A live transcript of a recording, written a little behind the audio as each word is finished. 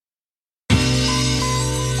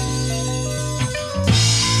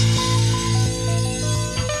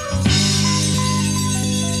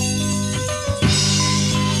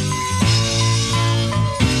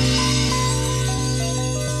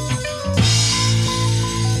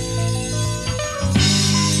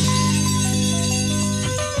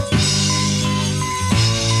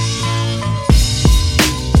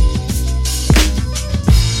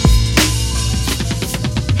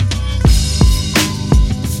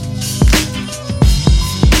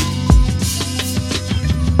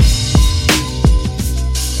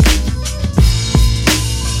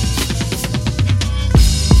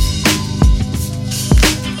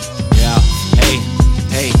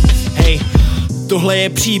Tohle je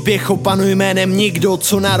příběh o panu jménem Nikdo,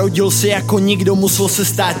 co narodil se jako nikdo, musel se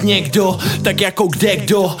stát někdo. Tak jako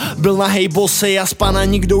kdekdo, byl nahej bosej a z pana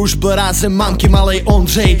Nikdo už byl rázem mamky malej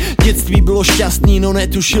Ondřej. Dětství bylo šťastný, no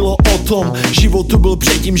netušilo o tom. Život tu byl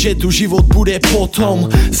předtím, že tu život bude potom.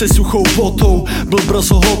 Se suchou botou, byl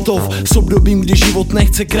brzo hotov. S obdobím, kdy život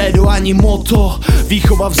nechce krédo ani moto.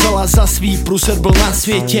 Výchova vzala za svý, průser byl na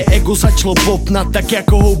světě. Ego začalo popnat tak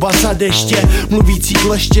jako houba za deště. Mluvící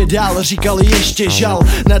kleště dál, říkali ještě žal.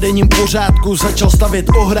 Na denním pořádku začal stavět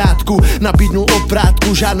ohrádku. Nabídnul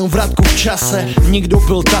oprátku, žádnou vratku v čase. Nikdo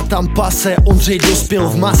byl ta tam pase, Ondřej dospěl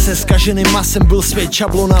v mase. Zkaženým masem byl svět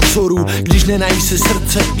šablona vzoru. Když nenají se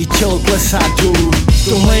srdce, i tělo klesá dolů.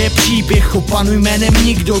 Tohle je příběh o panu jménem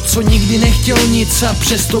Nikdo, co nikdy nechtěl nic a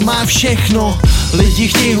přesto má všechno. Lidi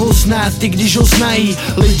chtějí ho znát, i když ho znají.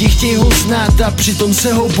 Lidi chtějí ho znát a přitom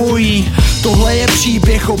se ho bojí. Tohle je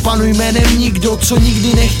příběh o panu jménem Nikdo, co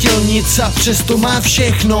nikdy nechtěl nic a přesto má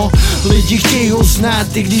všechno. Lidi chtějí ho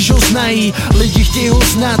znát, i když ho znají. Lidi chtějí ho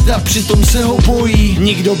znát a přitom se ho bojí.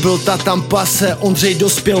 Nikdo byl ta tam pase, Ondřej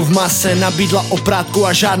dospěl v mase. Nabídla oprátku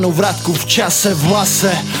a žádnou vratku v čase. V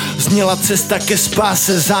hlase zněla cesta ke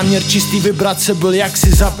spáse. Záměr čistý vibrace byl jaksi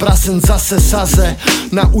zaprasen zase saze.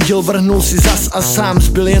 Na úděl vrhnul si zas a sám.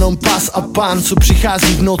 Zbyl jenom pás a pán, co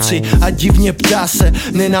přichází v noci a divně ptá se.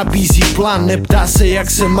 Nenabízí plán, neptá se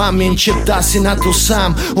jak se mám, jen ptá si na to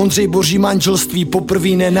sám. Ondřej boří manželství poprvé,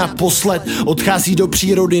 ne naposled. Odchází do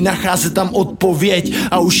přírody, nachází tam odpověď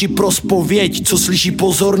a už ji prospověď, co slyší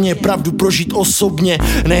pozorně, pravdu prožít osobně,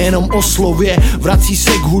 nejenom o slově. Vrací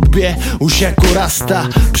se k hudbě, už jako rasta.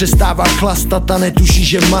 Přestává chlastat a netuší,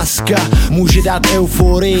 že maska může dát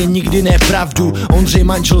euforii, nikdy ne pravdu. Ondřej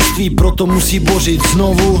manželství proto musí bořit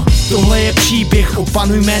znovu. Tohle je příběh o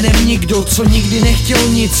panu jménem Nikdo, co nikdy nechtěl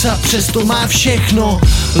nic a přesto má všechno.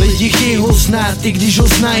 Lidi chtějí ho znát, i když ho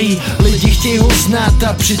znají. Lidi chtějí ho znát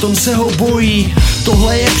a přitom se ho bojí.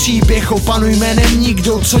 Tohle je příběh o panu jménem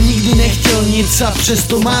Nikdo, co nikdy nechtěl nic a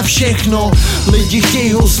přesto má všechno. Lidi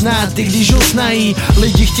chtějí ho znát, i když ho znají.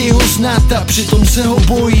 Lidi chtějí ho znát a přitom se ho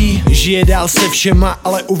bojí. Žije dál se všema,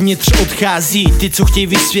 ale uvnitř odchází. Ty, co chtějí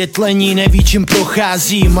vysvětlení, neví čím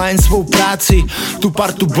prochází. Má jen svou práci, tu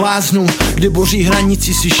partu bláznu, kde boří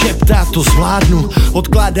hranici si šeptá, to zvládnu.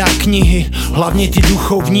 Odkládá knihy, hlavně ty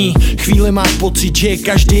duchovní. Chvíli má pocit, že je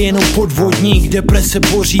každý jenom podvodník. Deprese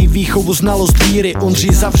boří výchovu, znalost víry.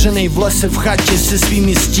 Ondřej zavřenej v lese v chatě se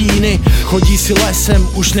svými stíny. Chodí si lesem,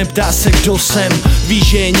 už neptá se kdo jsem. Ví,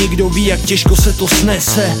 že je nikdo, ví jak těžko se to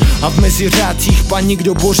snese. A v meziřádcích pan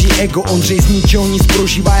Nikdo boří ego. Ondřej z ničeho nic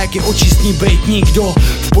prožívá, jak je očistný bejt nikdo.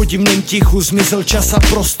 V podivném tichu zmizel čas a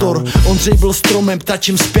prostor. Ondřej byl stromem,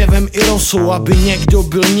 ptačím, zpěvem i rosou. Aby někdo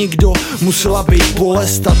byl nikdo, musela být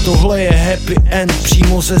bolest. A tohle je happy end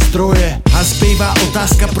přímo ze zdroje. A zbývá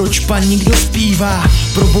otázka, proč pan Nikdo zpívá.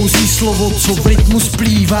 Probouzí slovo, co v rytmu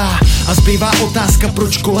splývá. A zbývá otázka,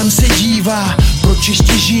 proč kolem se dívá. Proč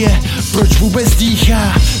ještě žije, proč vůbec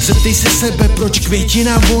dýchá. Zeptej se sebe, proč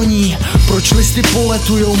květina voní. Proč listy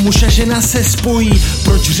poletujou, muž a žena se spojí.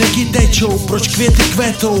 Proč řeky tečou, proč květy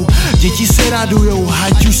kvetou. Děti se radujou,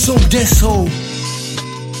 ať už jsou kde jsou.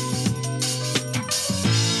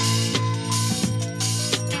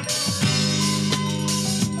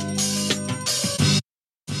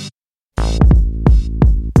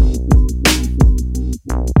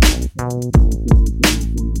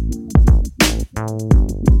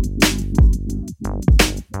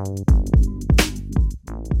 Thank you.